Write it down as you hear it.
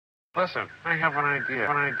Listen, I have an idea. It's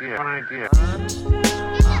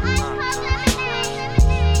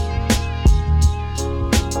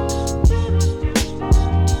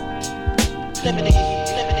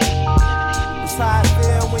how I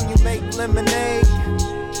feel when you make lemonade.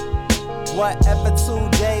 Whatever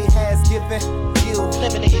today has given you.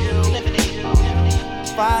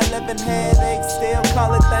 511 headaches, still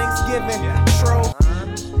call it Thanksgiving. True.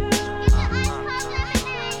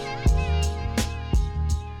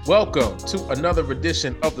 Welcome to another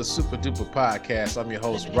edition of the Super Duper Podcast. I'm your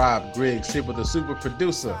host, Rob Griggs, here with the super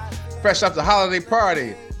producer, fresh off the holiday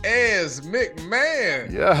party, Ez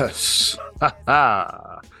McMahon. Yes.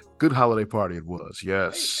 Good holiday party it was.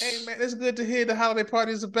 Yes. Hey man, it's good to hear the holiday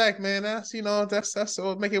parties are back, man. That's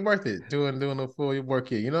what make it worth it. Doing a full work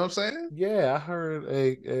here. You know what I'm saying? Yeah, I heard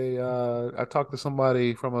I talked to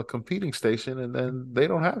somebody from a competing station and then they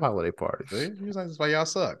don't have holiday parties. See? That's why y'all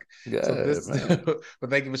suck. Yeah, man.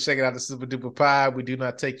 But thank you for checking out the Super Duper Pod. We do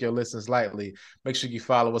not take your listens lightly. Make sure you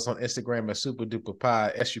follow us on Instagram at Super Duper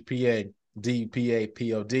Pod,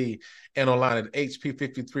 SUPADUPAPOD, and online at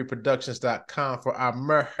HP53productions.com for our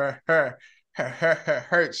merch,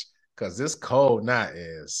 because it's cold now.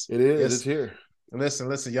 It's here.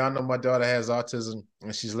 Listen, y'all know my daughter has autism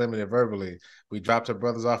and she's limited verbally. We dropped her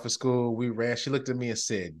brothers off at school. We ran. She looked at me and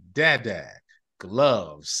said, Dad,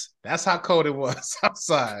 gloves. That's how cold it was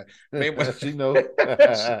outside. She know.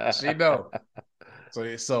 she know. So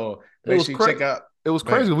make sure you check out. It was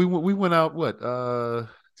crazy. We went out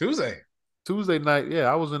Tuesday night.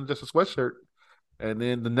 Yeah, I was in just a sweatshirt. And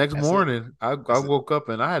then the next morning, I woke up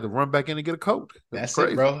and I had to run back in and get a coat. That's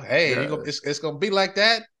it, bro. Hey, it's going to be like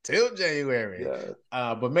that till January. Yeah.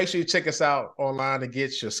 But make sure you check us out online and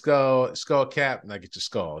get your skull cap. Not get your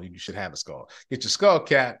skull. You should have a skull. Get your skull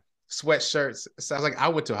cap, sweatshirts. It sounds like I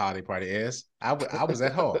went to a holiday party, I was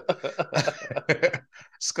at home.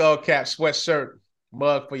 Skull cap, sweatshirt,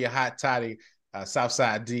 mug for your hot toddy.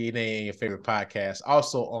 Southside DNA and your favorite podcast.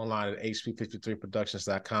 Also online at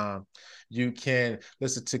HP53productions.com. You can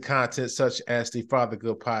listen to content such as the Father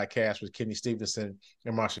Good podcast with Kenny Stevenson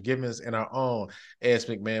and Marshall Gibbons, and our own Ez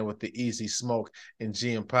McMahon with the Easy Smoke and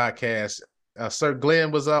GM podcast. Sir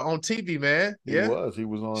Glenn was on TV, man. Yeah, He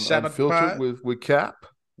was on Shout Unfiltered with Cap.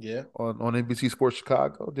 Yeah, on NBC Sports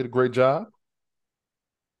Chicago. Did a great job.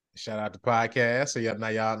 Shout out to podcast. So now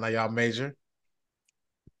y'all major.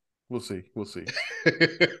 We'll see.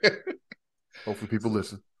 Hopefully people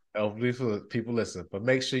listen. But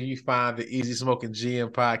make sure you find the Easy Smoking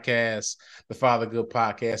GM podcast, the Father Good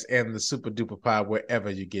podcast, and the Super Duper Pod wherever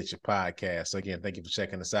you get your podcast. So again, thank you for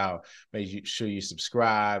checking us out. Make sure you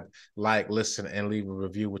subscribe, like, listen, and leave a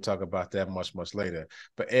review. We'll talk about that much later.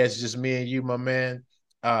 But as just me and you, my man,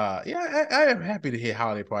 I am happy to hear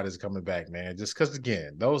holiday parties coming back, man. Just because,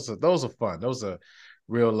 again, those are fun. Those are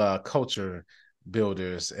real culture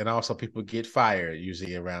builders, and also people get fired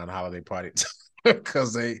usually around holiday parties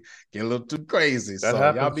because they get a little too crazy. That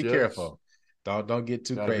happens, y'all be careful. Don't get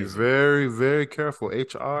too crazy. Be very, very careful.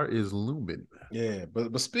 HR is looming. Yeah,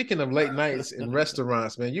 but speaking of late nights in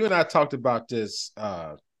restaurants, man, you and I talked about this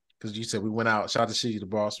because you said we went out. Shout out to Shiggy the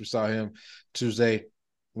boss. We saw him Tuesday.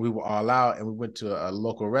 We were all out and we went to a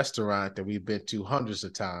local restaurant that we've been to hundreds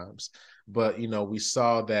of times, but we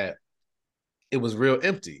saw that it was real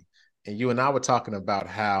empty. And you and I were talking about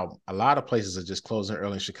how a lot of places are just closing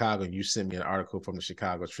early in Chicago. And you sent me an article from the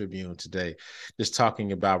Chicago Tribune today, just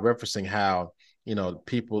talking about referencing how,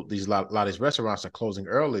 people, a lot of these restaurants are closing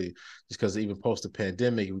early just because even post the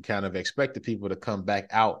pandemic, we kind of expected people to come back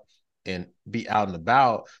out and be out and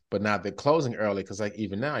about, but now they're closing early because like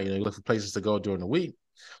even now, you look for places to go during the week.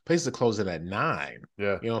 Places are closing at 9.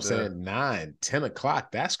 Yeah. You know what I'm saying? 9, 10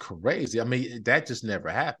 o'clock. That's crazy. I mean, that just never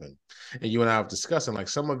happened. And you and I were discussing, like,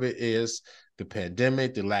 some of it is the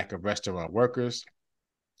pandemic, the lack of restaurant workers.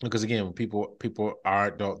 Because again, when people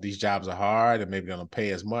these jobs are hard and maybe they don't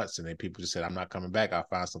pay as much, and then people just said, I'm not coming back, I'll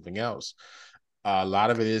find something else. A lot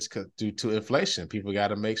of it is due to inflation. People got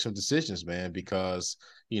to make some decisions, man, because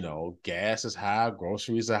gas is high,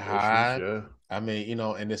 groceries are high. Yeah. I mean,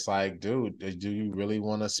 and it's like, dude, do you really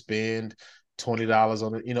want to spend $20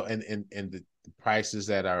 on it? And the prices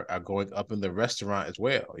that are going up in the restaurant as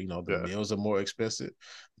well. The meals are more expensive,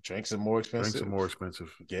 drinks are more expensive.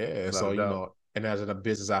 Yeah, so and as a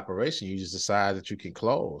business operation, you just decide that you can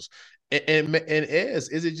close. And is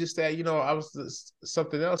it just that I was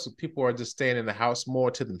something else? People are just staying in the house more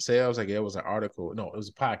to themselves. Like, it was an article, no, it was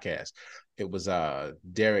a podcast. It was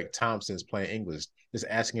Derek Thompson's Playing English, just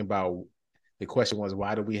asking about The question was,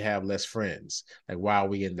 why do we have less friends? Like, why are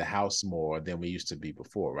we in the house more than we used to be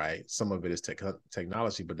before, right? Some of it is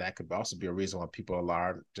technology, but that could also be a reason why people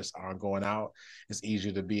aren't going out. It's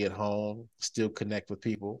easier to be at home, still connect with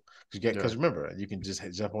people. Because remember, you can just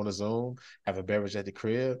jump on a Zoom, have a beverage at the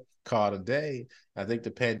crib, call it a day. I think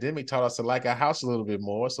the pandemic taught us to like our house a little bit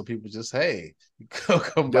more. So people just, hey,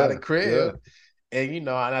 come by the crib. And, and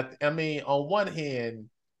I mean, on one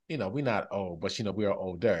hand, we're not old, but, we are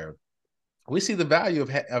older. We see the value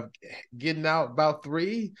of getting out about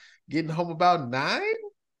 3, getting home about 9,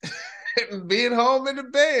 and being home in the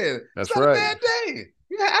bed. That's it's not right. a bad day.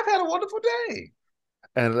 Yeah, I've had a wonderful day.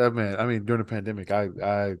 And man, I mean, during the pandemic,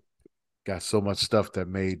 I got so much stuff that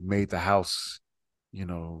made the house,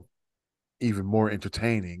 even more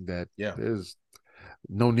entertaining. That there's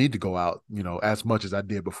no need to go out, as much as I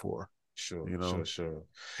did before. Sure. So,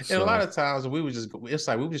 and a lot of times it's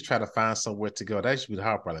like we were just trying to find somewhere to go. That used to be the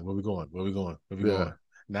hard part. Like, where we going? Going?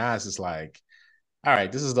 Now it's just like, all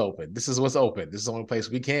right, this is open. This is what's open. This is the only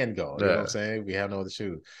place we can go. You know what I'm saying? We have no other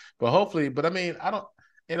shoes. But hopefully, I mean, I don't,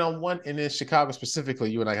 and in Chicago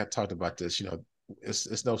specifically, you and I have talked about this,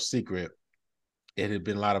 it's no secret. It had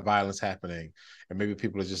been a lot of violence happening, and maybe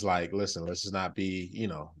people are just like, listen, let's just not be,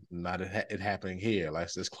 not it happening here.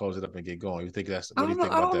 Let's just close it up and get going. You think what do you think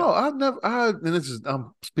about that? I don't know. And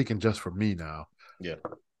I'm speaking just for me now. Yeah.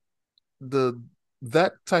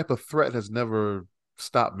 That type of threat has never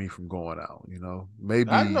stopped me from going out, maybe.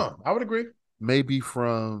 I know. I would agree. Maybe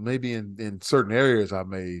in certain areas I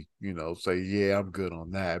may, say, yeah, I'm good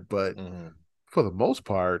on that. But for the most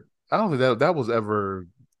part, I don't think that was ever,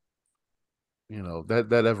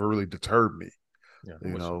 that ever really deterred me.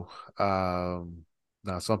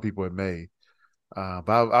 Now some people it may, but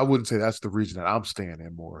I wouldn't say that's the region that I'm staying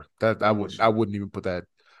in more. That I wouldn't even put that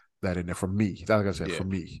in there for me. Like I said, for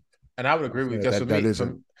me. And I would agree with you because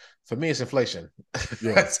for me, it's inflation.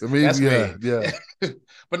 Yeah, that's me. Yeah.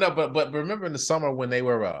 But remember in the summer when they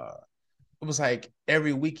were, it was like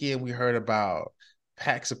every weekend we heard about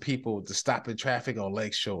packs of people to stop in traffic on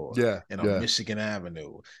Lakeshore and on Michigan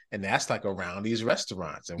Avenue. And that's like around these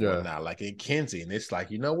restaurants and whatnot, like in Kinsey. And it's like,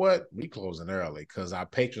 you know what? We closing early because our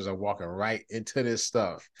patrons are walking right into this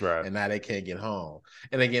stuff. Right. And now they can't get home.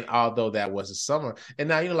 And again, although that was the summer, and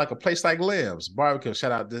now, like a place like Limbs, barbecue,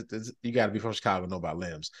 shout out, you got to be from Chicago to know about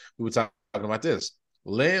Limbs. We were talking about this.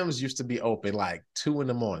 Limbs used to be open like 2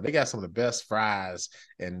 a.m. They got some of the best fries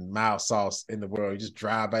and mild sauce in the world. You just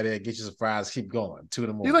drive by there, get you some fries, keep going. 2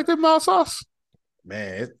 a.m. You like that mild sauce?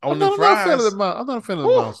 Man, I'm not a fan of the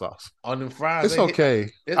mild sauce. On the fries, it's okay.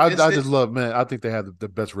 I just love, man. I think they have the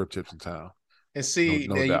best rib tips in town. And see,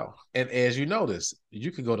 no doubt. And as you notice, you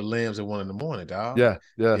could go to Limbs at 1 a.m, dog. Yeah.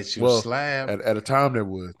 Get you a slab. At a time there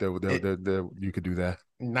you could do that.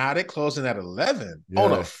 Now they're closing at 11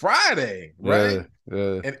 on a Friday, right?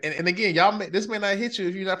 Yeah. And again, y'all this may not hit you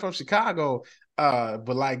if you're not from Chicago, but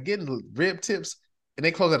like getting rib tips and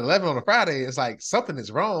they close at 11 on a Friday, it's like something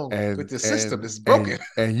is wrong with the system. It's broken.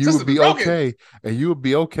 And you would be okay. And you would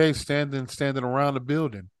be okay standing around the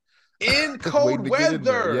building. In cold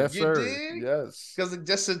weather. Yes, you sir. Did? Yes. Because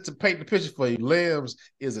just to paint the picture for you, Limbs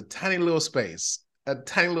is a tiny little space. A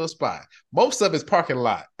tiny little spot. Most of it's parking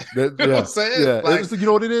lot. You know what I'm saying? Yeah. Like, you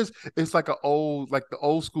know what it is? It's like the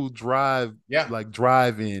old school drive, like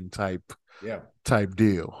drive-in type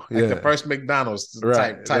deal. Like the first McDonald's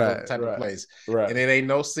type of place. Right. And it ain't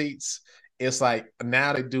no seats. It's like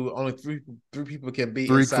now they do only three people can be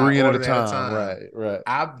three inside at a time. Right.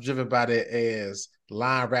 I've driven by there as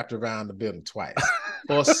line wrapped around the building twice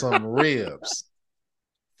for some ribs.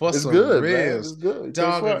 It's good.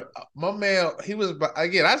 Dog, my man, he was,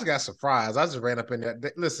 again, I just got surprised. I just ran up in there.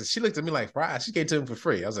 Listen, she looked at me like fries. She gave it to him for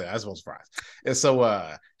free. I was like, I just want fries. And so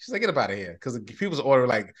she's like, get up out of here. Because people's order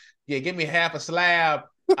like, yeah, give me half a slab,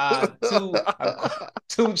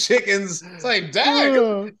 two chickens. It's like, dang,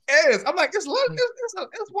 I'm like, it's 1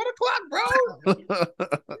 o'clock, bro.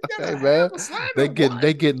 Hey, man,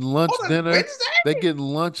 they getting lunch dinner. They getting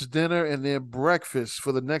lunch dinner and then breakfast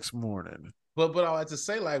for the next morning. But I like to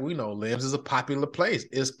say, like, we know Limbs is a popular place.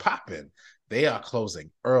 It's popping. They are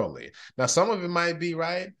closing early. Now, some of it might be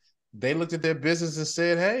right. They looked at their business and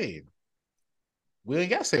said, hey, we ain't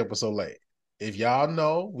got to stay up so late. If y'all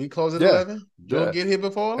know we close at 11, you'll get here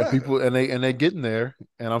before 11. And people and they getting there,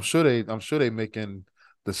 and I'm sure they making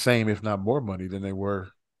the same, if not more money than they were.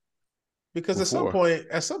 Because before.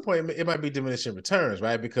 at some point, it might be diminishing returns,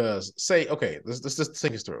 right? Because say, okay, let's just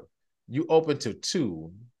think this through. You open to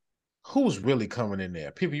 2. Who's really coming in there?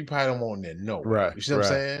 People you probably don't want in there. No, right? You see what I'm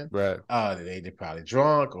saying? Right. They probably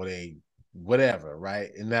drunk or they whatever, right?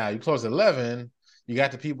 And now you close at 11. You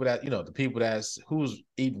got the people that the people that's who's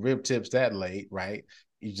eating rib tips that late, right?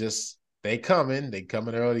 They coming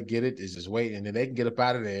early, get it. It's just waiting, and then they can get up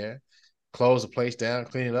out of there, close the place down,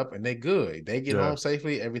 clean it up, and they good. They get home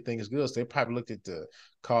safely, everything is good. So they probably looked at the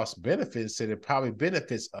cost benefits, said it probably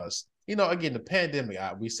benefits us. Again, the pandemic,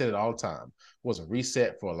 we said it all the time, was a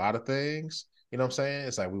reset for a lot of things. You know what I'm saying?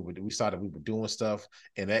 It's like we were doing stuff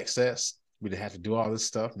in excess. We didn't have to do all this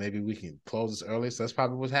stuff. Maybe we can close this early. So that's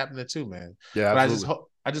probably what's happening too, man. Yeah, but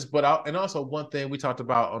absolutely. and also one thing we talked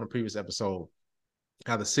about on the previous episode,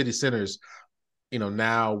 how the city centers,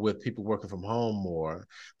 now with people working from home more,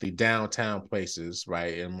 the downtown places,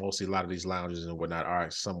 right, and mostly a lot of these lounges and whatnot are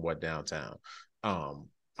somewhat downtown, are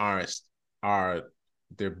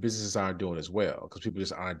their businesses aren't doing as well because people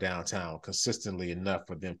just aren't downtown consistently enough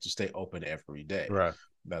for them to stay open every day. Right.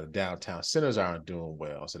 Now the downtown centers aren't doing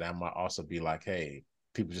well, so that might also be like, hey,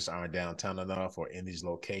 people just aren't downtown enough or in these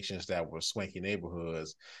locations that were swanky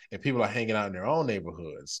neighborhoods, and people are hanging out in their own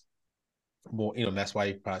neighborhoods more. That's why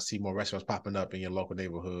you probably see more restaurants popping up in your local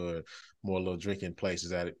neighborhood, more little drinking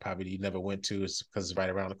places that probably you never went to. It's because it's right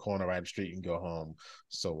around the corner, right up the street, you can go home,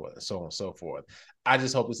 so on and so forth. I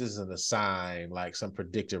just hope this isn't a sign, like some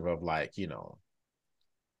predictor of like,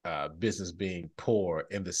 business being poor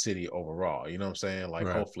in the city overall. You know what I'm saying? Like,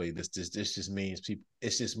 right. Hopefully this just means people,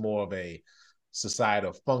 it's just more of a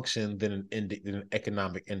societal function than an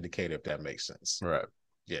economic indicator, if that makes sense. Right.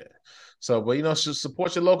 Yeah. So, but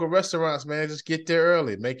support your local restaurants, man. Just get there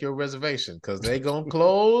early, make your reservation because they gonna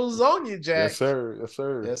close on you, Jack. Yes, sir. Yes,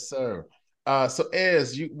 sir. Yes, sir. So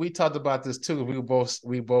Ez, we talked about this too. We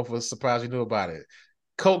both was surprised you knew about it.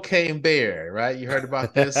 Cocaine Bear, right? You heard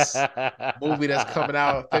about this movie that's coming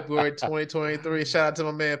out February 2023. Shout out to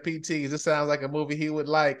my man PT. This sounds like a movie he would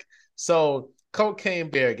like. So,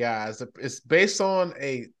 Cocaine Bear, guys, it's based on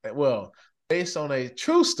a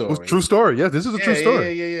true story. True story. Yeah, this is a true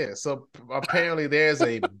story. Yeah. So apparently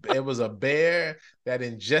it was a bear that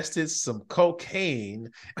ingested some cocaine,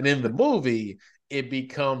 and in the movie, it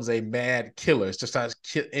becomes a mad killer. It's just an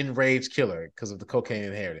enraged killer because of the cocaine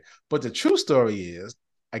inherited. But the true story is,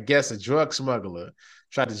 I guess a drug smuggler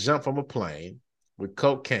tried to jump from a plane with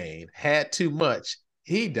cocaine, had too much,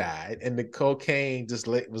 he died, and the cocaine just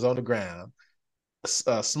was on the ground.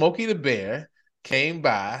 Smokey the Bear came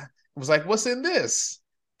by, was like, "What's in this?"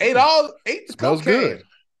 Ate the Smells cocaine.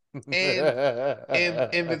 Good.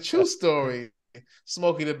 And in the true story,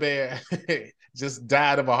 Smokey the Bear just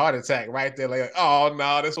died of a heart attack right there. Like, oh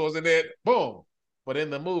no, this wasn't it. Boom. But in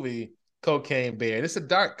the movie, Cocaine Bear, and it's a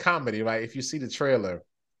dark comedy, right? If you see the trailer,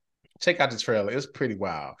 check out the trailer. It's pretty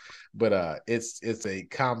wild. But it's a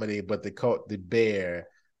comedy, but the bear,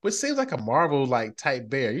 which seems like a Marvel like type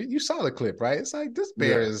bear. You saw the clip, right? It's like this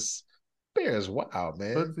bear is wild,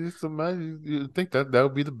 man. But you think that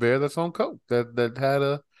would be the bear that's on coke that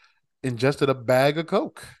had ingested a bag of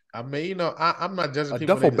coke. I mean, I'm not judging a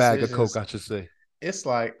people. Duffel bag of coke, I should say. It's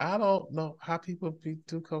like, I don't know how people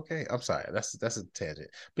do cocaine. I'm sorry, that's a tangent.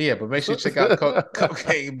 But yeah, but make sure you check out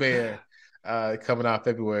Cocaine Bear, coming out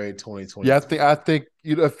February 2020. Yeah, I think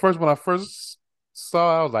at first when I first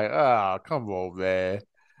saw it, I was like, ah, come on, man.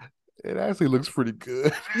 It actually looks pretty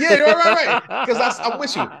good. Yeah, right. Because I'm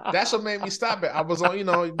with you. That's what made me stop it. I was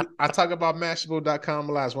on, I talk about Mashable.com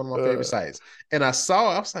a lot. It's one of my favorite sites. And I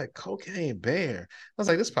was like, Cocaine Bear. I was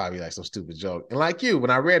like, this is probably like some stupid joke. And like you, when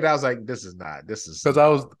I read it, I was like, this is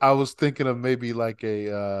because I was thinking of maybe like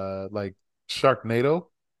a like Sharknado.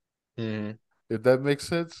 Mm-hmm. If that makes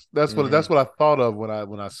sense. That's what I thought of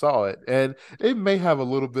when I saw it. And it may have a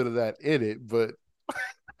little bit of that in it, but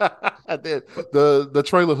the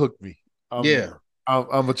trailer hooked me. I'm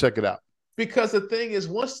gonna check it out. Because the thing is,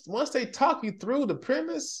 once they talk you through the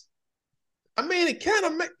premise, I mean, it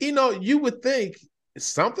kind of you would think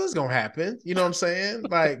something's gonna happen. You know what I'm saying?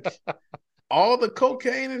 Like all the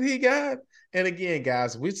cocaine that he got. And again,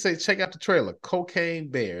 guys, we'd say check out the trailer, Cocaine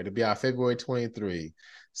Bear. It'll be out February 23.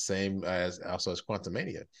 Same as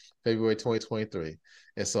Quantumania, February 2023.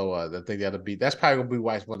 And so I think that's probably gonna be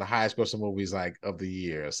one of the highest grossing movies like of the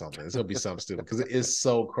year or something. It's gonna be something stupid because it is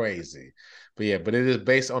so crazy. But it is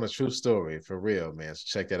based on a true story for real, man. So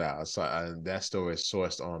check it out. So that story is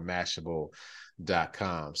sourced on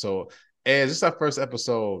Mashable.com. So as this is our first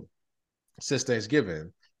episode since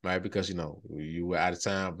Thanksgiving, right? Because you were out of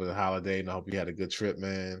town for the holiday, and I hope you had a good trip,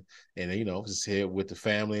 man. And just here with the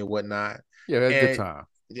family and whatnot. Yeah, we had a good time.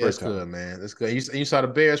 Yeah, it's good, man. It's good. You saw the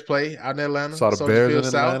Bears play out in Atlanta? Saw the Bears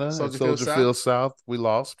in Atlanta. Soldier Field South. We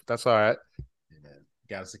lost, but that's all right. Yeah,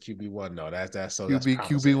 got us a QB1 though. That's so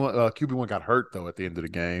QB1 got hurt though at the end of the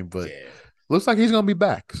game, but looks like he's gonna be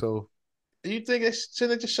back. So Do you think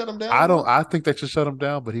shouldn't they just shut him down I don't. more? I think they should shut him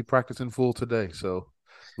down, but he practiced in full today, so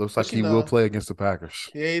looks like But he will play against the Packers.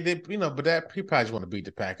 yeah, they, but that he probably just want to beat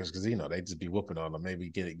the Packers because they just be whooping on them. Maybe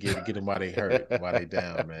get them while they hurt, while they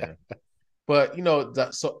down, man. But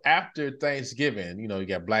so after Thanksgiving, you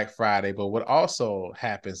got Black Friday. But what also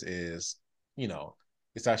happens is,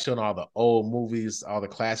 it starts showing all the old movies, all the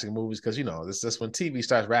classic movies, because this when TV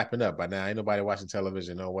starts wrapping up. By now, ain't nobody watching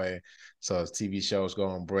television, no way. So as TV shows go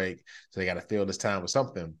on break, so they got to fill this time with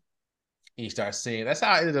something. You start seeing. That's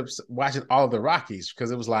how I ended up watching all of the Rockies,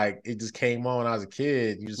 because it was like it just came on when I was a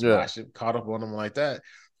kid. You just watch it, caught up on them like that.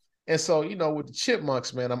 And so with the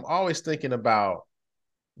Chipmunks, man, I'm always thinking about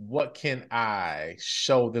what can I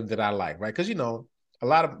show them that I like, right? Because a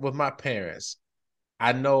lot of with my parents,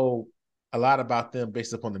 I know a lot about them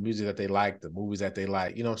based upon the music that they like, the movies that they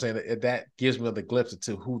like. You know what I'm saying? That gives me the glimpse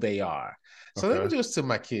into who they are. So let me do this to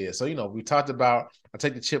my kids. So, we talked about, I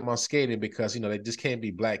take the Chipmunks skating because, they just can't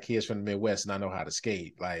be black kids from the Midwest and I know how to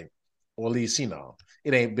skate. Like, or at least,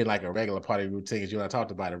 it ain't been like a regular party routine because you and I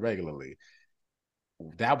talked about it regularly.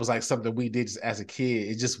 That was like something we did as a kid.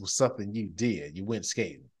 It just was something you did. You went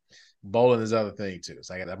skating. Bowling is the other thing too.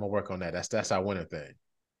 So I'm gonna work on that. That's our winter thing.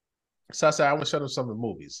 So I said I want to show them some of the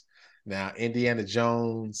movies. Now, Indiana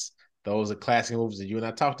Jones, those are classic movies, and you and I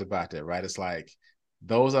talked about that, right? It's like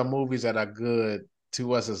those are movies that are good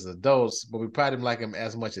to us as adults, but we probably didn't like them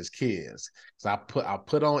as much as kids. So I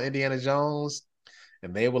put on Indiana Jones,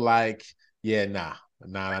 and they were like, "Yeah, nah,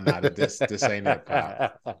 this ain't it,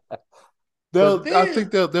 pop." I think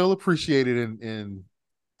they'll appreciate it in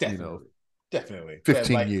definitely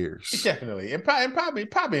 15 years. Definitely, and probably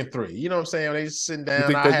in 3. You know what I'm saying? They just sitting down.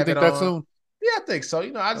 You think that soon? Yeah, I think so.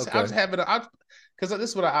 I just have it because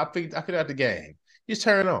this is what I figured out the game. You just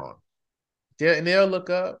turn it on. They'll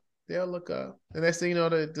look up. And next thing you know,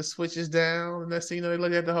 the switch is down. And next thing you know, they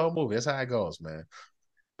look at the whole movie. That's how it goes, man.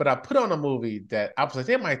 But I put on a movie that I was like,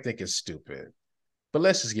 they might think it's stupid, but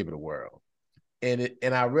let's just give it a whirl. And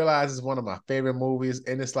I realize it's one of my favorite movies.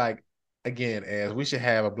 And it's like, again, as we should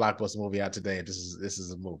have a blockbuster movie out today. This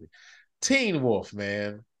is a movie. Teen Wolf,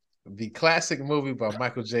 man. The classic movie by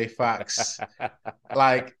Michael J. Fox.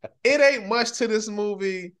 Like, it ain't much to this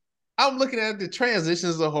movie. I'm looking at it, the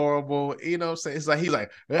transitions are horrible. You know what I'm saying? It's like he's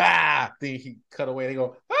like, then he cut away, they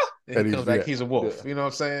go, and he comes back, he's a wolf. Yeah. You know what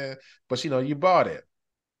I'm saying? But you bought it.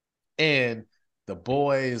 And the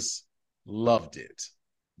boys loved it.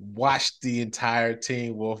 Watched the entire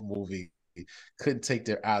Teen Wolf movie. Couldn't take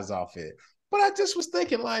their eyes off it. But I just was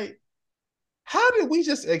thinking, like, how did we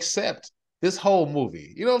just accept this whole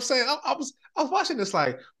movie? You know what I'm saying? I was watching this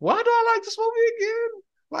like, why do I like this movie again?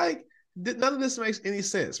 Like, none of this makes any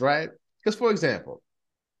sense, right? Because, for example,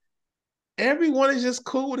 everyone is just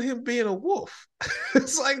cool with him being a wolf.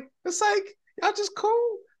 it's like y'all just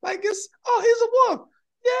cool. Like, he's a wolf.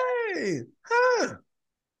 Yay! Huh?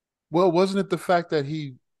 Well, wasn't it the fact that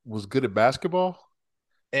he was good at basketball?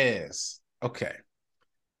 Okay.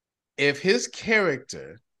 If his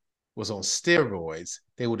character was on steroids,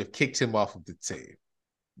 they would have kicked him off of the team.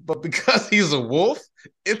 But because he's a wolf,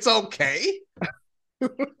 it's okay.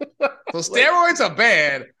 So steroids are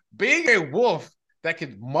bad. Being a wolf that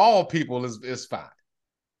can maul people is fine.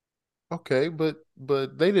 Okay, but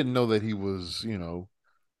they didn't know that he was,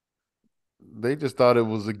 they just thought it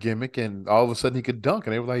was a gimmick, and all of a sudden he could dunk,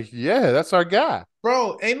 and they were like, "Yeah, that's our guy."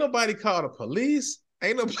 Bro, ain't nobody called the police.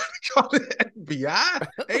 Ain't nobody called the FBI.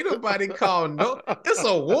 Ain't nobody called It's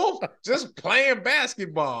a wolf just playing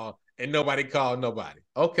basketball, and nobody called nobody.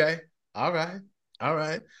 Okay, all right.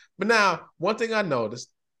 But now, one thing I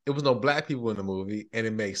noticed, it was no black people in the movie, and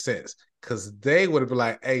it makes sense because they would have been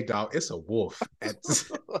like, "Hey, dog, it's a wolf."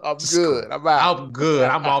 I'm good. I'm out. I'm good.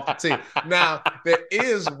 I'm off the team. Now there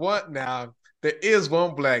is one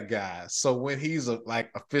black guy. So when he's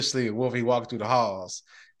officially a wolf, he walks through the halls.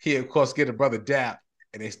 He of course get a brother Dap,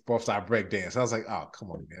 and they both start breakdance. I was like, "Oh,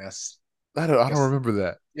 come on, man! I don't remember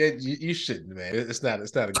that." Yeah, you shouldn't, man. It's not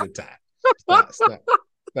a good time. It's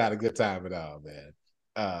not a good time at all, man.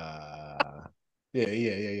 Yeah.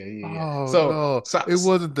 Oh, so it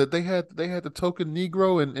wasn't that they had the token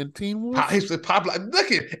Negro and Teen Wolf. He's popular.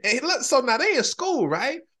 Look, so now they in school,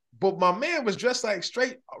 right? But my man was dressed like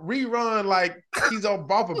straight rerun, like he's on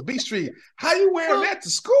Barbara B Street. How you wearing that to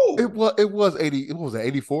school? It was 80. It was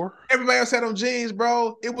 84. Everybody else had on jeans,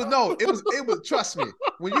 bro. It was. Trust me.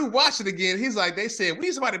 When you watch it again, he's like, they said, we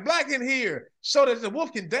need somebody black in here, so that the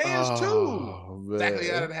wolf can dance too. Man. Exactly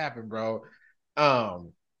how that happened, bro.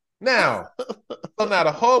 Now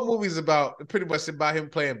the whole movie's pretty much about him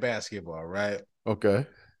playing basketball, right? Okay.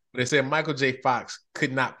 They said Michael J. Fox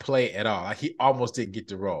could not play at all. Like he almost didn't get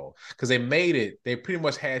the role because they made it. They pretty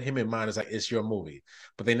much had him in mind as like it's your movie,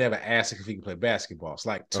 but they never asked him if he could play basketball. It's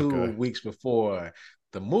like 2 weeks before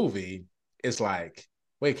the movie. It's like,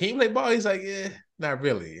 wait, can you play ball? He's like, yeah, not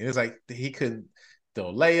really. And it's like he couldn't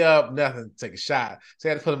throw layup, nothing, take a shot. So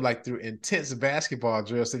they had to put him like through intense basketball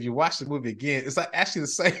drills. So if you watch the movie again, it's like actually the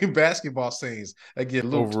same basketball scenes that get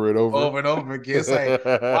looped over and over again. It's like,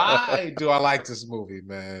 why do I like this movie,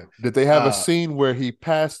 man? Did they have a scene where he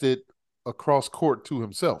passed it across court to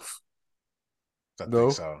himself? I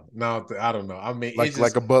think so. No, I don't know. I mean,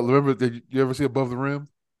 like above. Remember, did you ever see Above the Rim?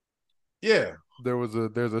 Yeah. There's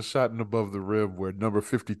a shot in Above the Rim where number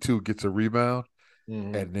 52 gets a rebound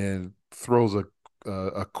and then throws a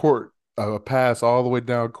pass all the way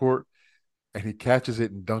down court, and he catches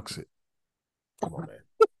it and dunks it. Come on, man.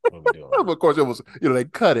 What are we doing? Of course, it was, they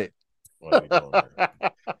cut it. What are we doing, man?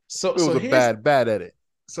 So it was bad at it.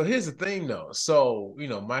 So here's the thing, though. So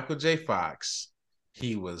Michael J. Fox,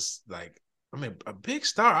 he was like, a big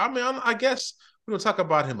star. I guess we don't talk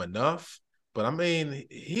about him enough, but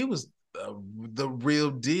he was the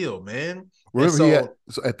real deal, man. Remember,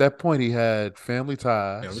 so at that point he had Family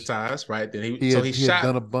Ties. Family Ties, right? Then he had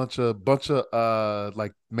done a bunch of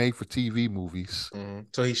like made for TV movies. Mm-hmm.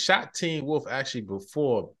 So he shot Teen Wolf actually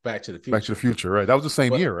before Back to the Future. Back to the Future, right? That was the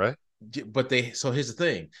same year, right? But so here's the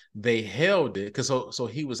thing: they held it because so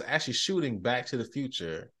he was actually shooting Back to the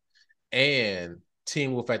Future and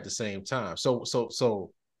Teen Wolf at the same time.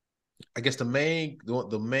 So I guess the main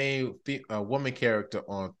woman character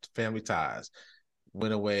on Family Ties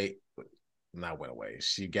went away. Not went away.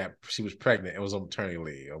 She was pregnant and was on maternity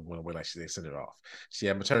leave, or went away like they sent it off. She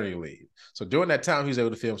had maternity leave. So during that time, he was able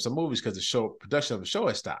to film some movies because the production of the show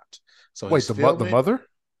had stopped. So wait, the mother?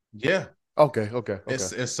 Yeah. Okay. And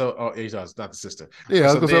so, it's not the sister.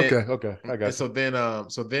 Yeah, so okay. I got you. So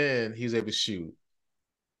then he was able to shoot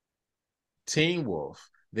Teen Wolf.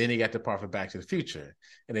 Then he got the part for Back to the Future,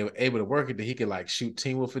 and they were able to work it that he could like shoot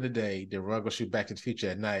Teen Wolf in the day, then go shoot Back to the Future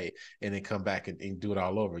at night, and then come back and do it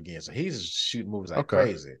all over again. So he's shooting movies like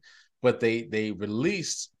crazy. But they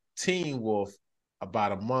released Teen Wolf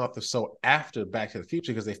about a month or so after Back to the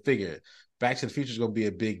Future because they figured Back to the Future is going to be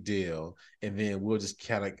a big deal, and then we'll just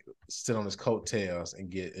kind of sit on his coattails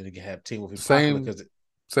and have Teen Wolf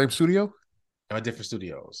same studio. Different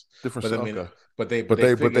studios, but they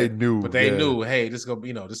knew, hey, this is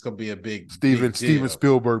gonna be a big Steven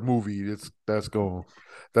Spielberg movie. That's gonna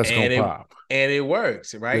pop, and it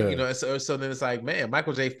works, right? Yeah. So then it's like, man,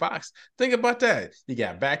 Michael J. Fox. Think about that. You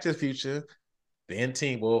got Back to the Future, then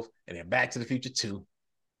Teen Wolf, and then Back to the Future 2,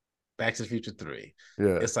 Back to the Future 3.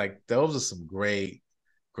 Yeah, it's like those are some great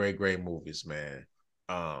movies, man.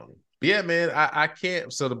 Yeah, man, I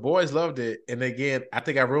can't. So the boys loved it, and again, I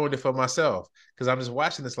think I ruined it for myself because I'm just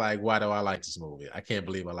watching this like, why do I like this movie? I can't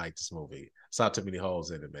believe I like this movie. I saw too many holes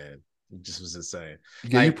in it, man. It just was insane.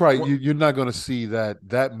 Yeah, you're not going to see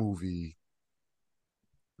that movie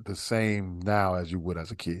the same now as you would as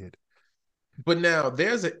a kid. But now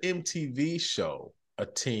there's an MTV show, a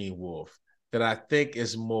Teen Wolf, that I think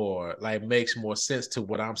is more like makes more sense to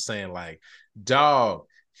what I'm saying. Like, dog,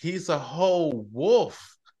 he's a whole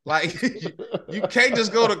wolf. Like, you can't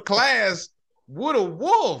just go to class with a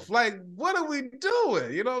wolf. Like, what are we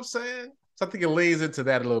doing? You know what I'm saying? So I think it leans into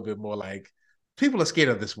that a little bit more. Like, people are scared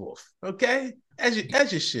of this wolf, okay? As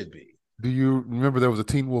you should be. Do you remember there was a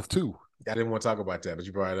Teen Wolf 2? I didn't want to talk about that, but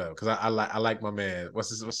you brought it up because I like my man. What's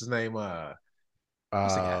his name? What's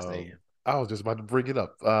the guy's name? I was just about to bring it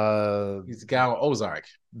up. He's the guy on Ozark.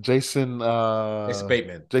 Jason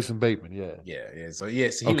Bateman. Jason Bateman, yeah. Yeah. So he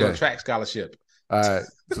was on track scholarship. All right.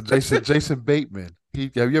 So Jason Bateman.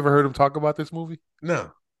 Have you ever heard him talk about this movie?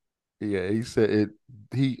 No. Yeah, he said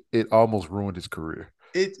it almost ruined his career.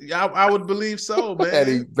 I would believe so, man. And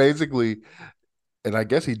he basically, and I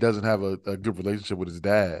guess he doesn't have a good relationship with his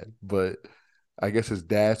dad, but I guess his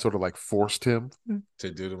dad sort of like forced him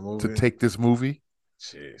to do the movie, to take this movie.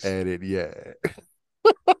 Jeez. And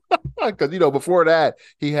because before that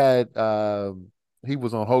he had he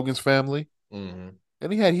was on Hogan's Family, and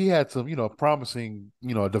he had some promising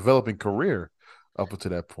a developing career up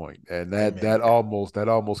until that point, and that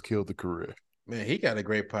almost killed the career. Man, he got a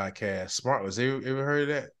great podcast, Smartless. You ever heard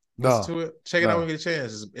of that? No. Listen to it. Check it out when you get a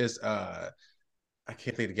chance. It's I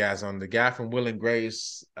can't think of the guys on. The guy from Will and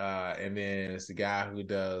Grace, and then it's the guy who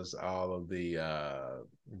does all of the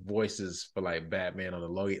voices for like Batman on the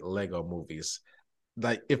Lego movies.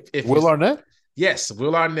 Like if Will Arnett? Yes,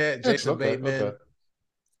 Will Arnett, Jason Bateman,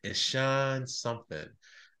 and Sean something.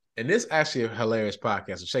 And this is actually a hilarious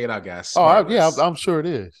podcast. So check it out, guys. Oh, yeah, I'm sure it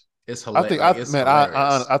is. It's hilarious.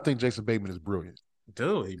 I think Jason Bateman is brilliant.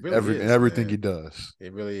 Dude, he really is. Everything Man. he does. He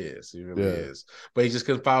really is. He really is. But he just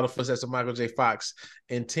couldn't follow the footsteps of Michael J. Fox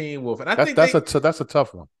and Teen Wolf. And I think that's a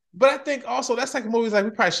tough one. But I think also that's like movies like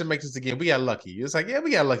we probably should make this again. We got lucky. It's like, yeah,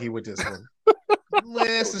 we got lucky with this one.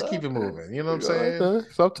 Let's just keep it moving. You know what I'm saying? Okay.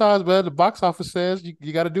 Sometimes, man, the box office says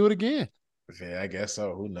you got to do it again. Yeah, I guess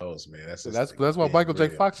so. Who knows, man? That's why Michael J.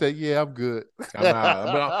 Fox said, "Yeah, I'm good. I'm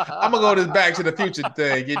out. I'm gonna go to this Back to the Future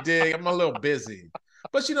thing. You dig? I'm a little busy,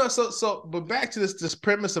 but but back to this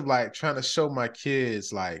premise of like trying to show my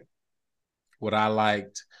kids like what I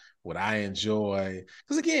liked, what I enjoy.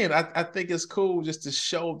 Because again, I think it's cool just to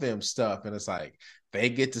show them stuff, and it's like they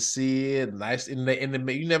get to see it nice, and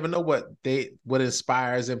you never know what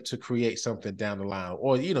inspires them to create something down the line,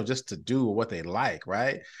 or just to do what they like,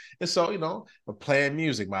 right? And so we're playing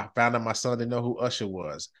music. I found out my son didn't know who Usher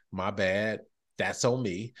was. My bad. That's on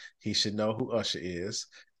me. He should know who Usher is.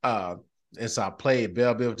 And so I played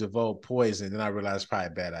Bell Biv DeVoe Poison, and I realized it's probably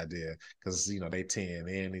a bad idea because they 10,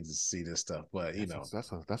 they didn't need to see this stuff. But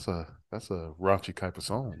that's a raunchy type of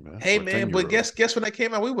song, man. Hey man, but guess when that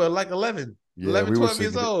came out, we were like 11, 12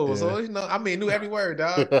 years old. Yeah. So knew every word,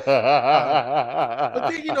 dog. But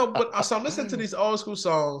then so I'm listening to these old school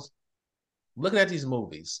songs, looking at these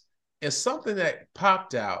movies, and something that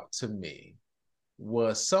popped out to me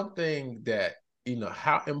was something that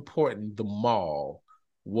how important the mall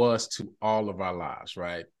was to all of our lives,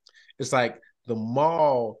 right? It's like the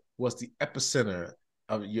mall was the epicenter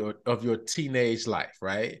of your teenage life,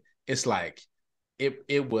 right? It's like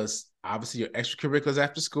it was obviously your extracurriculars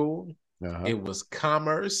after school. Uh-huh. It was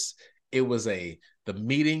commerce. It was the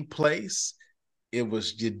meeting place. It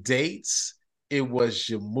was your dates. It was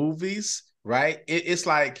your movies, right? It's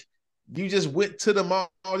like you just went to the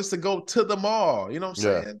mall just to go to the mall. You know what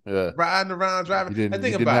I'm saying? Yeah. Riding around, driving. You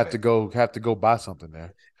didn't have to go buy something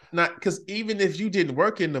there. Not because even if you didn't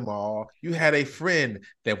work in the mall, you had a friend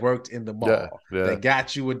that worked in the mall that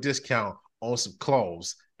got you a discount on some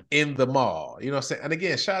clothes in the mall. You know what I'm saying? And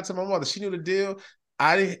again, shout out to my mother. She knew the deal.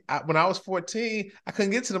 When I was 14, I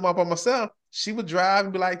couldn't get to the mall by myself. She would drive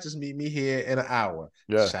and be like, just meet me here in an hour.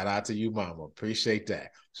 Yeah. Shout out to you, mama. Appreciate that.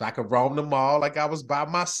 So I could roam the mall like I was by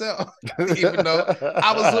myself, even though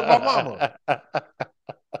I was with my mama.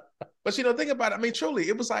 But think about it. I mean, truly,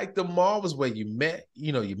 it was like the mall was where you met.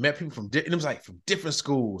 You met people from it was like from different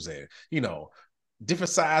schools and different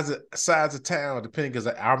sides of town, depending because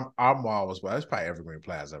our mall was it's probably Evergreen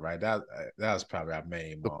Plaza, right? That was probably our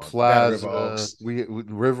main mall. The Plaza, River Oaks. We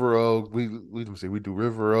River Oaks. We do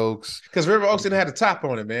River Oaks because River Oaks didn't have the top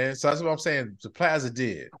on it, man. So that's what I'm saying. The Plaza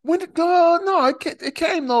did. It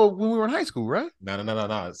came though when we were in high school, right?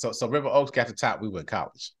 No. So River Oaks got the top. We were in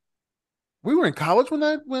college. We were in college when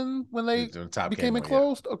they became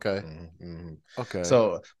enclosed. Yeah. Okay. Mm-hmm. Okay.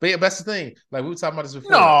 So, but that's the thing. Like we were talking about this before.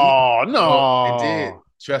 No. It did.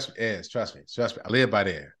 Trust me. I live by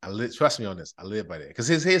there. Trust me on this. I live by there. Because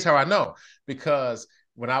here's how I know. Because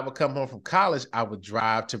when I would come home from college, I would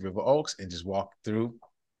drive to River Oaks and just walk through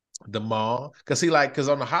the mall. Because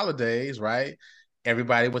on the holidays, right?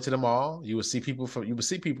 Everybody went to the mall. You would see people.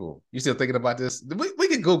 You still thinking about this? We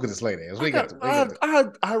can Google this later.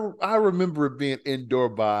 I remember it being indoor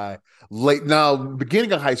by late. Now,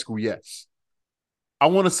 beginning of high school, yes. I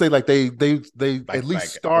want to say like they at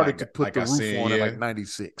least started to put the roof on in like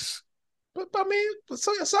 96. But I mean,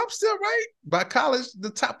 so I'm still right. By college,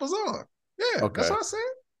 the top was on. Yeah, okay. That's what I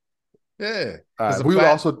said. Yeah. We would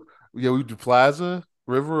also we do Plaza,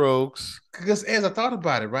 River Oaks. Because as I thought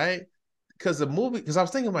about it, right? Because I was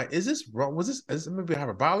thinking like, is this wrong? Is this maybe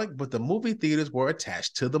hyperbolic? But the movie theaters were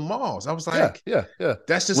attached to the malls. I was like, yeah.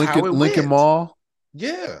 That's just how it Lincoln went. Mall.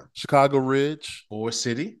 Yeah. Chicago Ridge. Ford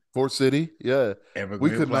City. Yeah.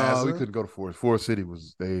 Evergreen Plaza. We couldn't go to Ford. Ford City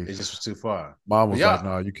it just was too far. Mom was like,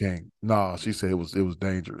 no, you can't. No, she said it was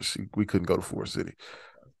dangerous. We couldn't go to Ford City.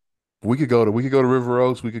 We could go to River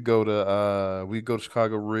Oaks. We could go to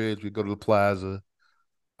Chicago Ridge. We could go to the Plaza.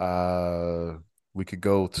 We could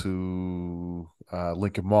go to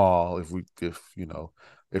Lincoln Mall if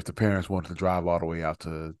the parents wanted to drive all the way out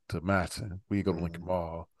to Matson. We could go to Lincoln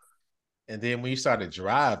Mall. And then when you started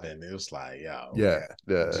driving, it was like,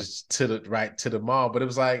 just to the mall. But it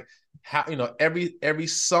was like how every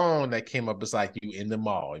song that came up is like you in the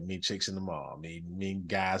mall. You meet chicks in the mall. You meet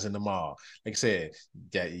guys in the mall. Like I said,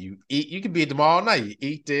 that you eat. You can be at the mall all night. You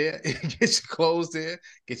eat there, get your clothes there,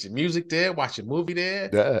 get your music there, watch a movie there.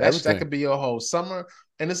 That could be your whole summer.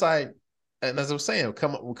 And it's like, and as I was saying,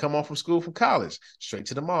 we come on from school, from college, straight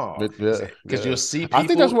to the mall. Because you'll see people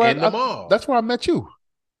in the mall. That's where I met you.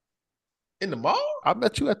 In the mall? I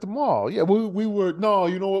met you at the mall. Yeah, we were. No,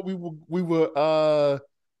 you know what?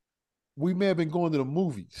 We may have been going to the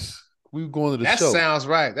movies. We were going to the That show. sounds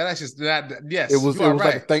right. That actually that yes, It was you are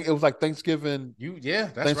like right. it was like Thanksgiving.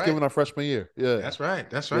 That's Thanksgiving right. our freshman year. Yeah. That's right.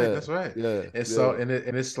 That's right. Yeah. That's right. Yeah. And Yeah. so and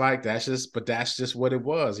it's like that's just what it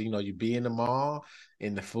was. You know, you be in the mall,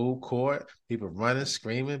 in the food court, people running,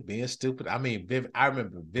 screaming, being stupid. I mean, I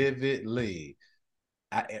remember vividly.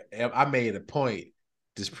 I made a point.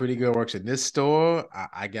 This pretty girl works in this store.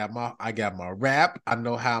 I got my rap. I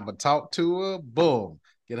know how I'm gonna talk to her. Boom,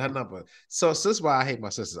 get her number. So this is why I hate my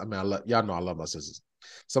sisters. I mean, y'all know I love my sisters.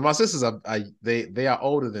 So my sisters they are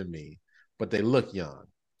older than me, but they look young.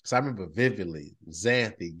 So I remember vividly.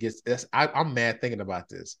 Xanthi gets. I'm mad thinking about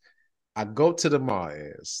this. I go to the mall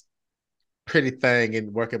as pretty thing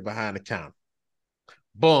and working behind the counter.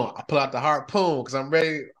 Boom, I pull out the harpoon because I'm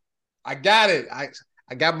ready. I got it. I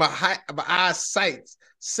got my eyes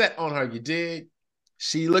set on her. You did.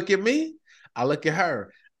 She look at me. I look at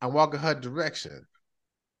her. I walk in her direction.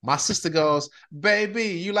 My sister goes,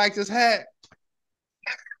 "Baby, you like this hat?"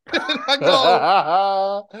 I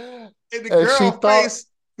go, and the girl face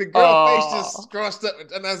just scrunched up,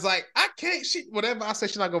 and I was like, "I can't." Whatever I say,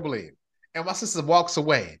 she's not gonna believe. And my sister walks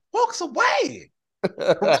away. Walking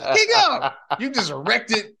up. You just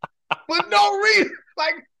wrecked it for no reason.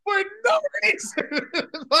 Like, for no reason.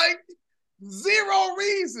 Like, zero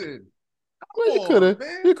reason. Well, you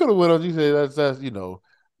could have went on. You say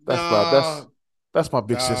that's my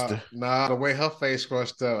big sister. Nah, the way her face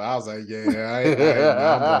crushed up, I was like,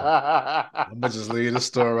 I'm gonna just leave the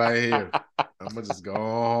store right here. I'm gonna just go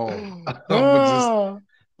home.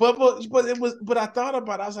 But I thought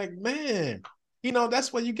about it. I was like, man,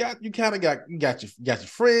 that's what you got your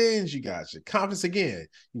friends, you got your confidence again.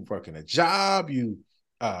 You working a job, you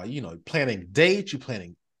planning dates, you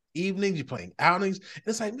planning evenings, you planning outings. And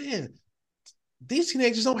it's like, man, these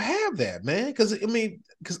teenagers don't have that, man. Because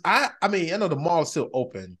I know the mall is still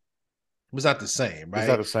open. It's not the same, right? It's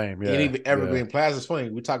not the same, yeah. And even Evergreen Plaza is funny.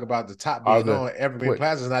 We talk about the top being on. Evergreen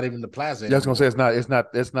Plaza is not even the plaza. Yeah, I was gonna say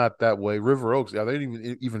it's not that way. River Oaks, are there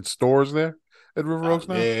even stores there at River Oaks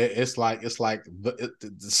now? Yeah, it's like the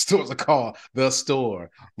stores are called The Store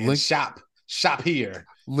and Shop here.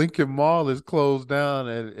 Lincoln Mall is closed down,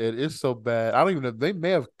 and it's so bad. I don't even know. They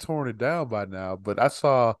may have torn it down by now, but I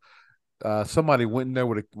saw somebody went in there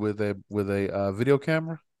with a video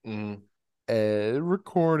camera and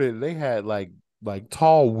recorded. They had like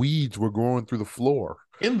tall weeds were growing through the floor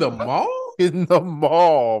in the mall. In the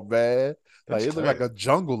mall, man. Like it looked like a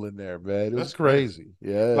jungle in there, man. It was crazy.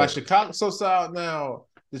 Yeah, like Chicago. So now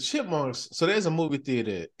the Chipmunks. So there's a movie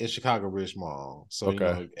theater in Chicago Ridge Mall. So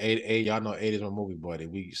okay. Y'all know 80 is my movie buddy.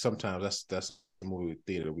 We sometimes that's the movie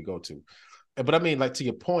theater we go to. But I mean, like, to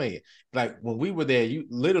your point, like when we were there, you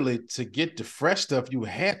literally, to get the fresh stuff, you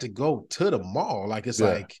had to go to the mall. Like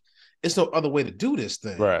like it's no other way to do this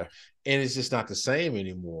thing, right? And it's just not the same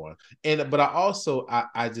anymore. But I also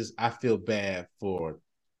I feel bad for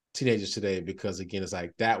teenagers today, because again, it's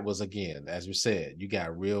like that was, again, as we said, you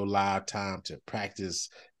got real live time to practice,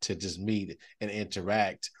 to just meet and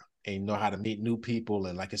interact, and you know how to meet new people.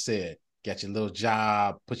 And like I said, get your little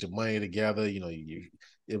job, put your money together.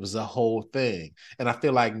 It was a whole thing. And I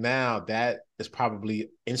feel like now that is probably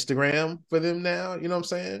Instagram for them now. You know what I'm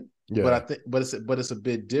saying? Yeah. But I think, but it's a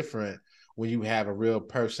bit different when you have a real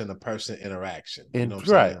person-to-person interaction. You know what I'm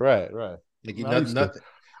saying? Right. Like, nothing.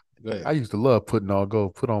 Go ahead. I used to love put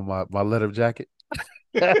on my leather jacket.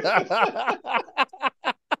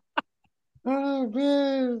 Oh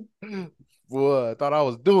man. Boy, I thought I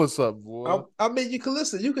was doing something, boy. I mean, you can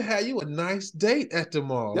listen. You can have you a nice date at the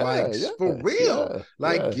mall, for real.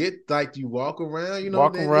 You walk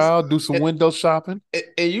around, do some window shopping,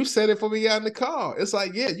 and you said it before we got in the car. It's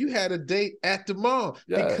like, yeah, you had a date at the mall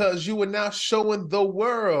because you were now showing the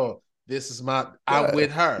world, this is I'm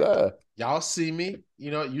with her. Yeah. Y'all see me,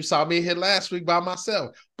 you saw me here last week by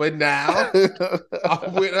myself, but now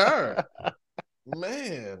I'm with her,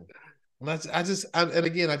 man. I just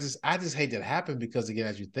hate that happened, because again,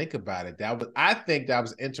 as you think about it, I think that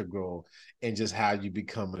was integral in just how you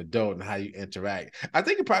become an adult and how you interact. I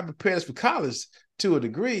think it probably prepared us for college to a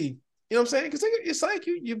degree. You know what I'm saying? Because it's like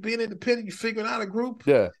you're being independent, you're figuring out a group.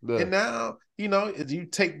 Yeah. And now, you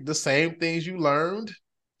take the same things you learned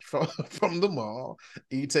from the mall,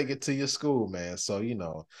 and you take it to your school, man. So,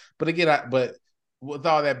 but again, but with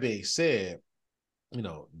all that being said, the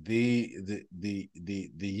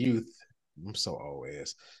youth, I'm so old,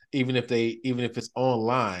 even if it's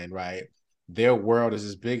online, right? Their world is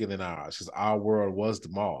just bigger than ours, because our world was the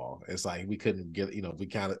mall. It's like we couldn't get, we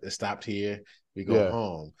kind of stopped here, we go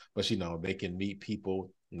home, but they can meet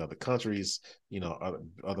people, the countries,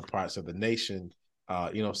 other parts of the nation,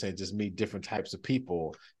 You know what I'm saying? Just meet different types of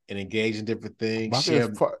people and engage in different things, share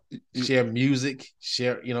music,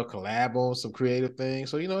 collab on some creative things.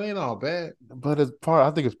 So, it ain't all bad. But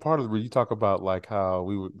I think it's part of when you talk about like how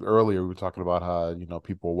we were talking about how,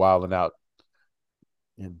 people wilding out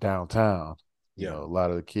in downtown. A lot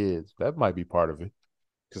of the kids, that might be part of it.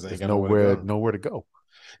 Because there's nowhere to go.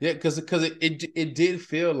 Yeah, because it did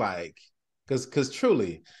feel like, because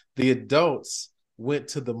truly the adults went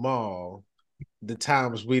to the mall the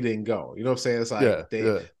times we didn't go. You know what I'm saying? It's like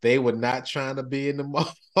they were not trying to be in the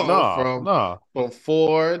mall from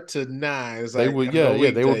 4 to 9. It's they like would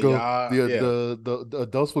they would go the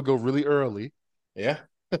adults would go really early. Yeah.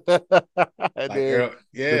 And then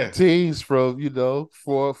the teens from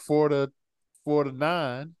 4 to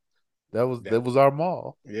 9. That was our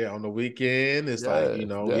mall. Yeah, on the weekend, it's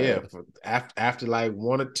after like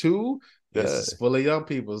 1 or 2, it's full of young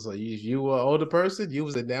people. So you were an older person, you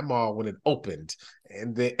was in that mall when it opened.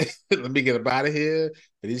 And then let me get up out of here.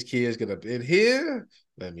 These kids get up in here.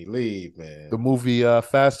 Let me leave, man. The movie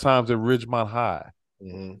Fast Times at Ridgemont High.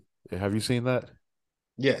 Mm-hmm. Have you seen that?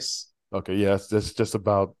 Yes. Okay, yes, that's just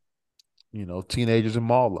about teenagers in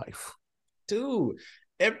mall life. Dude.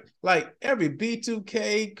 Every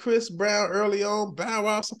B2K, Chris Brown early on, Bow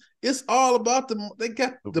Wow, it's all about the mall. They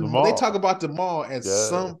talk about the mall at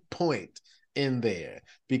some point in there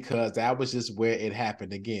because that was just where it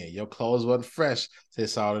happened again. Your clothes wasn't fresh, so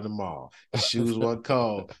it's all in the mall. Shoes wasn't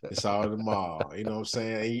cold, it's all in the mall. You know what I'm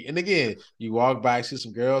saying? And again, you walk by, see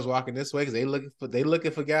some girls walking this way because they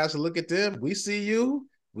looking for guys to look at them. We see you.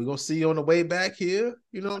 We're gonna see you on the way back here.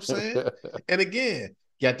 You know what I'm saying? And again,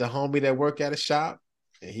 got the homie that work at a shop.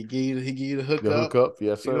 And he give you the hookup.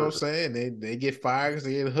 Yes, sir. You know what I'm saying? They get fired because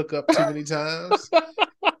they get a hookup too many times.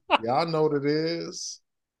 Y'all know what it is.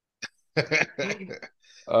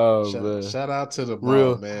 Shout out to the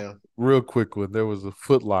mall, man. Real quick one. There was a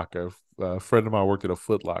Foot Locker. A friend of mine worked at a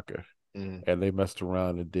Foot Locker, and they messed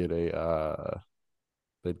around and did an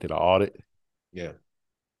audit. Yeah.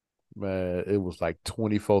 Man, it was like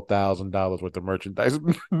 $24,000 worth of merchandise.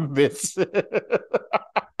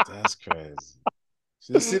 That's crazy.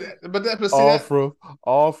 See that,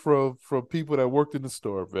 all from people that worked in the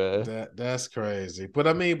store, man. That's crazy. But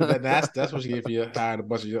I mean, that's what you get if you hired a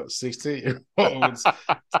bunch of 16-year-olds. They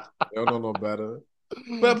don't know no better.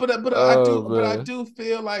 But I do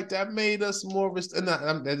feel like that made us more. This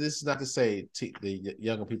is not to say the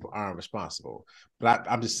younger people aren't responsible, but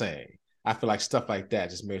I'm just saying. I feel like stuff like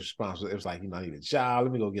that just made us responsible. It was like, I need a job.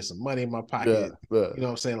 Let me go get some money in my pocket. You know what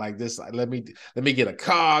I'm saying? Like this, like, let me get a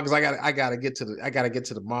car because I gotta get to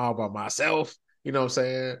the mall by myself. You know what I'm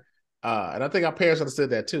saying? And I think our parents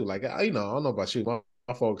understood that too. Like, I don't know about you.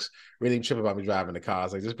 My folks really trip about me driving the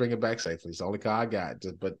cars. Like, just bring it back safely. It's the only car I got.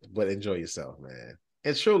 But enjoy yourself, man.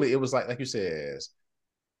 And truly, it was like you said,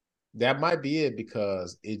 that might be it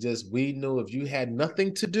because we knew if you had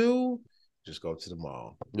nothing to do, just go to the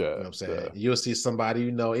mall. Yeah. You know what I'm saying? You'll see somebody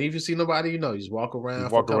and if you see nobody you just walk around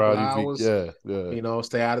for a couple hours.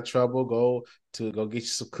 Stay out of trouble, go get you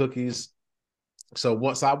some cookies. So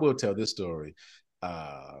once I will tell this story.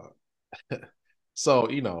 So,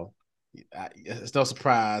 it's no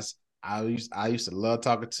surprise. I used to love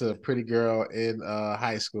talking to a pretty girl in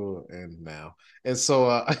high school and now. And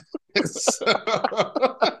so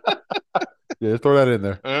yeah, throw that in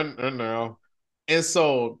there. And now. And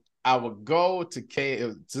so I would go to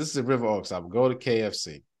this is in River Oaks. I would go to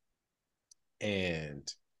KFC and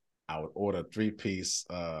I would order a 3-piece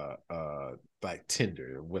like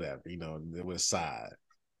tender or whatever, with a side.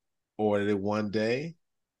 Ordered it one day,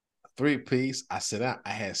 3-piece. I said I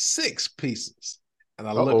had 6 pieces. And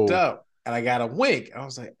I looked up and I got a wink. I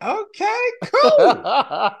was like, okay,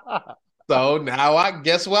 cool. So now I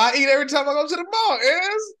guess what I eat every time I go to the mall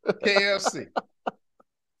is KFC.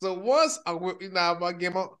 So once I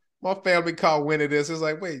get my family called wind of this. It's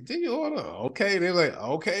like, wait, did you order? Okay. They're like,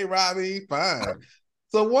 okay, Robbie, fine.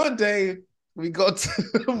 So one day we go to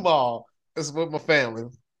the mall. This is with my family.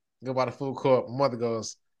 Go by the food court. My mother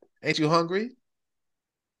goes, ain't you hungry?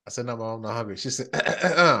 I said, no, Mom, I'm not hungry. She said,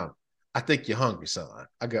 I think you're hungry, son.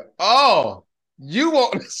 I go, oh, you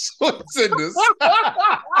want what's in this?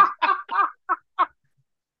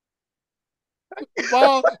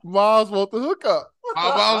 Mom's want the hookup. My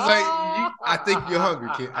mom was like, I think you're hungry,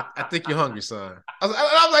 kid. I think you're hungry, son. I was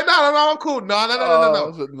like, no, I'm cool.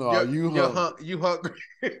 No. You hungry.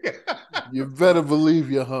 You better believe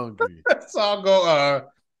you're hungry. So I'll go,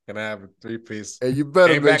 can I have a 3-piece? And you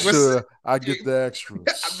better make sure I get the extras.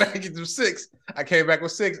 I better get them 6. I came back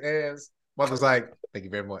with 6, and mother's like, thank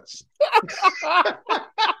you very much.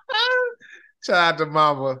 Shout out to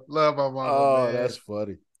mama. Love my mama. Oh, man. That's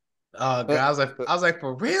funny. God, I was like,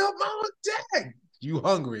 for real, Mama, Dad, you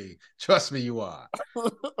hungry? Trust me, you are.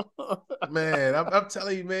 Man, I'm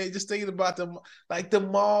telling you, man. Just thinking about the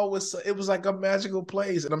mall it was like a magical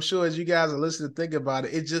place, and I'm sure as you guys are listening, think about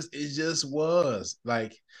it, it just was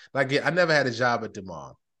like I never had a job at the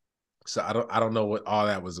mall, so I don't know what all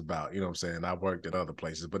that was about. You know what I'm saying? I worked at other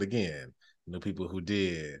places, but again, people who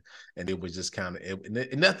did, and it was just kind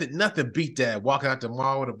of nothing beat that walking out the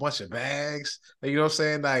mall with a bunch of bags. You know what I'm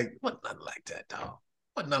saying? Like, what nothing like that, dog.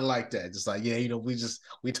 What nothing like that. Just like, yeah,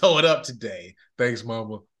 we tore it up today. Thanks,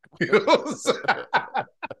 Mama. You know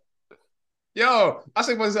Yo, I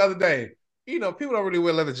said once the other day, people don't really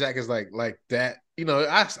wear leather jackets like that.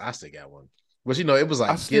 I still got one. But it was like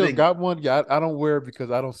I still got one. Yeah, I don't wear it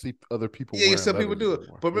because I don't see other people yeah, wearing some people leathers do it.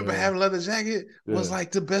 anymore. But remember having a leather jacket was Yeah.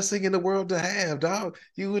 like the best thing in the world to have, dog.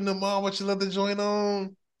 You in the mall with your leather joint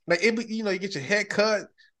on. Like you get your hair cut,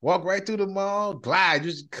 walk right through the mall, glide,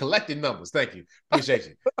 just collecting numbers. Thank you. Appreciate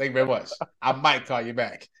you. Thank you very much. I might call you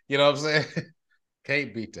back. You know what I'm saying?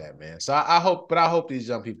 Can't beat that, man. So I hope these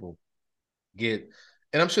young people get,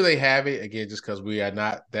 and I'm sure they have it again, just because we are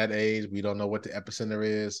not that age. We don't know what the epicenter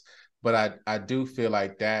is, but I do feel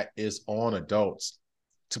like that is on adults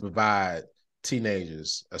to provide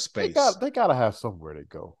teenagers a space. They gotta have somewhere to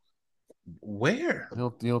go. Where?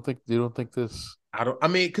 You don't think this? I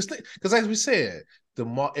mean, because as we said, the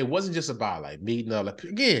mall, it wasn't just about like meeting up. Like,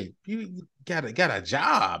 again, you got a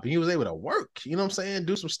job and you was able to work. You know what I'm saying?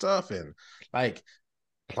 Do some stuff and like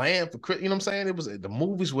plan for, you know what I'm saying? It was the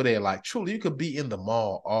movies were there. Like truly, you could be in the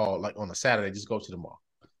mall all like on a Saturday, just go to the mall,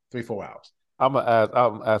 3-4 hours. I'm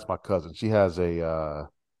gonna ask my cousin. She has a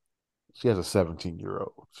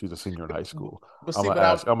 17-year-old. She's a senior in high school. But see, I'm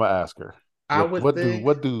gonna ask her. I would think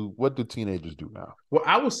What do teenagers do now? Well,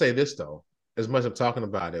 I would say this though. As much as I'm talking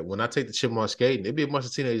about it, when I take the Chipmunk skating, there'd be a bunch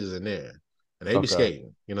of teenagers in there, and they be Okay.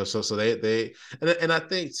 skating. So they and I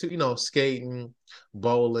think too, skating,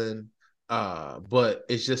 bowling, but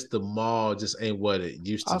it's just the mall just ain't what it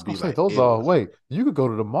used I to was be gonna say like. those are wait. You could go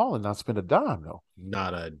to the mall and not spend a dime though.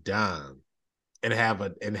 Not a dime, and Have a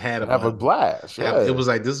blast. Yeah. it was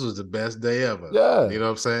like this was the best day ever. Yeah. You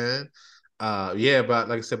know what I'm saying? Yeah, but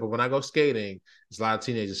like I said, but when I go skating, it's a lot of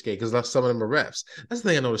teenagers skate because some of them are refs. That's the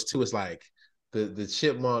thing I noticed too. Is like the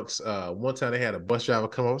Chipmunks. One time they had a bus driver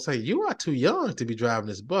come up and say, "You are too young to be driving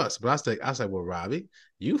this bus." But I was like, "Well, Robbie,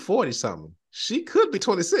 you 40 something. She could be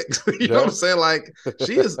 26. You know what I'm saying? Like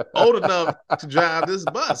she is old enough to drive this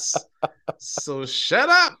bus. So shut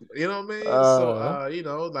up. You know what I mean?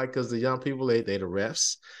 Like because the young people they the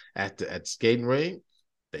refs at the skating rink.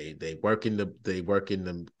 They work in the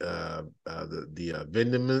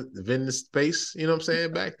vending space, you know what I'm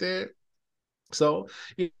saying, back there. So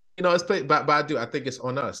it's but I think it's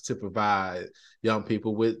on us to provide young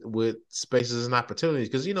people with spaces and opportunities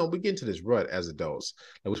because we get into this rut as adults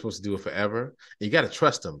and we're supposed to do it forever. And you got to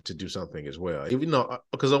trust them to do something as well. Even though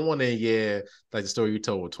because on one end, yeah, like the story you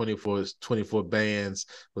told with 24 bands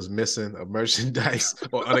was missing of merchandise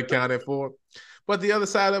or unaccounted for. But the other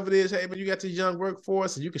side of it is, hey, man, you got the young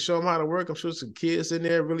workforce and you can show them how to work. I'm sure some kids in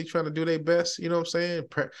there really trying to do their best. You know what I'm saying?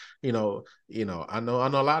 I know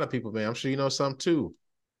a lot of people, man. I'm sure you know some too.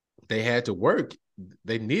 They had to work.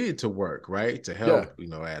 They needed to work, right? To help,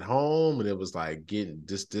 at home. And it was like getting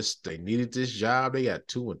this, they needed this job. They got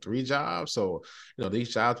 2 and 3 jobs. So,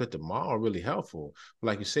 these jobs at the mall are really helpful. But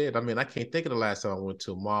like you said, I mean, I can't think of the last time I went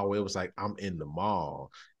to a mall where it was like, I'm in the mall.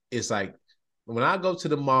 It's like when I go to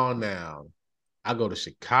the mall now, I go to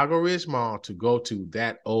Chicago Ridge Mall to go to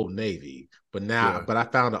that Old Navy, but I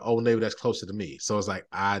found an Old Navy that's closer to me. So it's like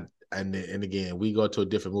and again we go to a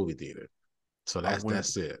different movie theater. So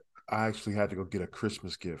that's it. I actually had to go get a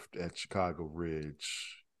Christmas gift at Chicago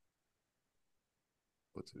Ridge.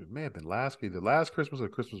 It may have been either last Christmas or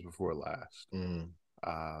Christmas before last. Mm.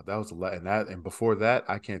 That was and before that,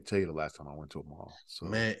 I can't tell you the last time I went to a mall. So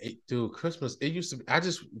man, Christmas. It used to be.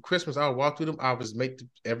 Christmas. I would walk through them. I would make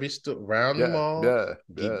every around the mall.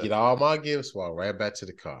 Get all my gifts, walk right back to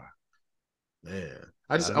the car. Man,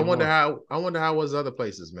 I wonder how it was other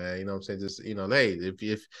places, man. You know what I'm saying? Just hey,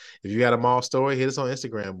 if you got a mall story, hit us on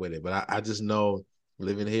Instagram with it. But I just know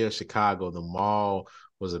living here in Chicago, the mall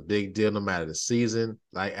was a big deal no matter the season.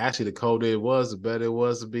 Like actually the colder it was, the better it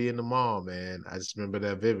was to be in the mall, man. I just remember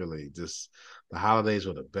that vividly. Just the holidays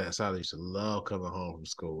were the best. I used to love coming home from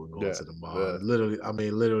school and going to the mall. Yeah.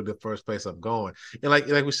 Literally the first place I'm going. And like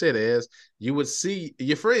we said, you would see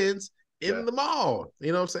your friends in the mall.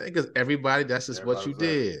 You know what I'm saying? Because everybody, that's just what you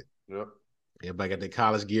did. Yep. Everybody got their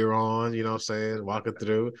college gear on, you know what I'm saying, walking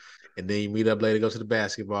through. And then you meet up later, go to the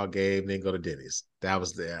basketball game, then go to Denny's. That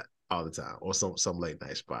was there all the time, or some late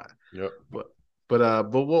night spot. Yep. But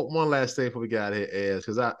But one last thing before we get out of here is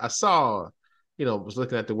because I saw, was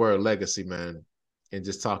looking at the word legacy, man, and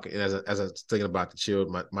just talking, and as I was thinking about the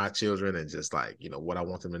children, my children, and just like, what I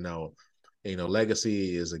want them to know,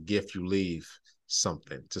 legacy is a gift you leave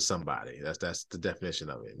something to somebody. That's the definition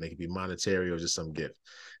of it. And it can be monetary or just some gift.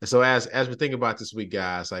 And so as we think about this week,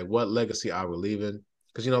 guys, like what legacy are we leaving?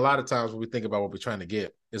 Because, a lot of times when we think about what we're trying to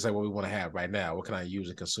get, it's like what we want to have right now. What can I use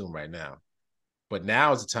and consume right now? But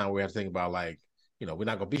now is the time where we have to think about, like, we're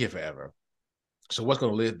not going to be here forever. So what's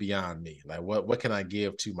going to live beyond me? Like, what can I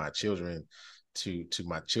give to my children, to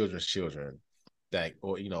my children's children, that,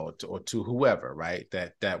 or to whoever, right?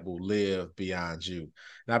 That will live beyond you.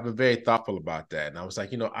 And I've been very thoughtful about that. And I was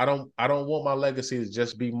like, I don't want my legacy to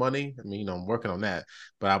just be money. I mean, I'm working on that,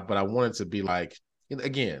 but I want it to be like,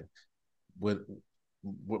 again, when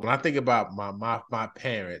I think about my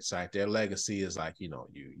parents, like their legacy is like,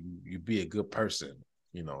 you be a good person,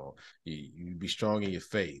 you be strong in your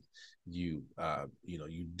faith, you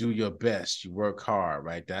do your best, you work hard,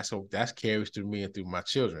 right? That's carries through me and through my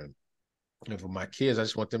children. And for my kids, I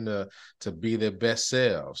just want them to be their best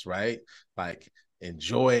selves, right? Like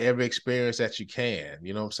enjoy every experience that you can.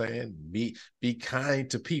 You know what I'm saying? Be kind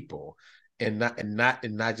to people, and not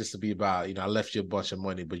just to be about, I left you a bunch of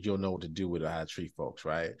money, but you'll know what to do with it, how to treat folks,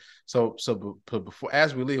 right? So before,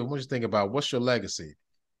 as we leave, I want you to think about, what's your legacy?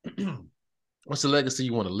 What's the legacy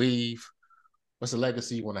you want to leave? What's the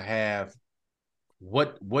legacy you want to have?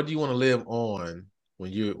 What do you want to live on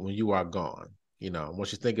when you are gone? I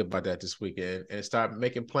want you to think about that this weekend and start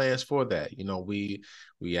making plans for that. We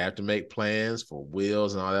have to make plans for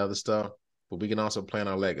wills and all that other stuff, but we can also plan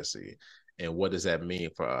our legacy. And what does that mean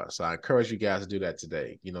for us? So I encourage you guys to do that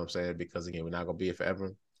today. You know what I'm saying? Because again, we're not going to be here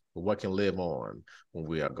forever, but what can live on when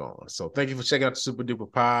we are gone? So thank you for checking out the Super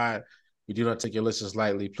Duper Pod. We do not take your listens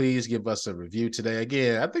lightly. Please give us a review today.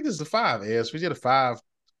 Again, I think it's the 5, we did a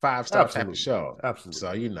five-star type of show. Absolutely.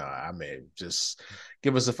 So, just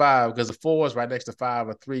give us a 5, because the 4 is right next to 5,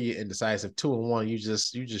 or 3 indecisive, 2 and 1. You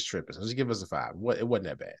just tripping. So just give us a 5. It wasn't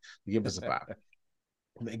that bad. Give us a 5.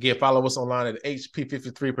 Again, follow us online at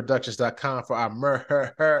hp53productions.com for our merch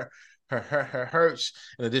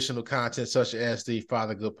and additional content such as the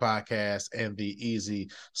Father Good podcast and the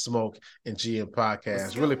Easy Smoke and GM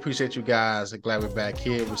podcast. Really appreciate you guys. I'm glad we're back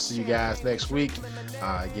here. We'll see you guys next week.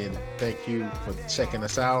 Again, thank you for checking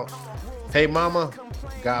us out. Hey, mama,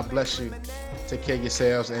 God bless you. Take care of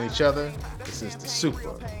yourselves and each other. This is the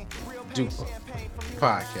Super Duper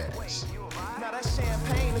Podcast.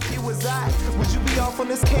 Champagne, if you was I, would you be off on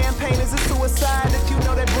this campaign? Is it suicide? If you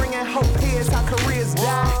know that bringing hope here is how careers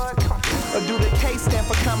die. Or do the K stand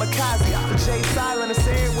for kamikaze? The J silent is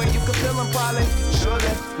everywhere, you can feel them probably. Surely,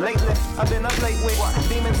 lately, I've been up late with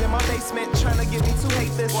demons in my basement trying to get me to hate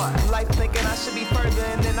this. Life thinking I should be further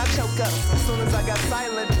and then I choke up. As soon as I got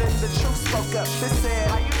silent, then the truth spoke up. This said,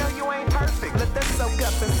 how you know you ain't perfect? Let that soak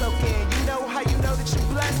up and soak in. You know how you know that you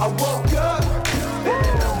blessed? I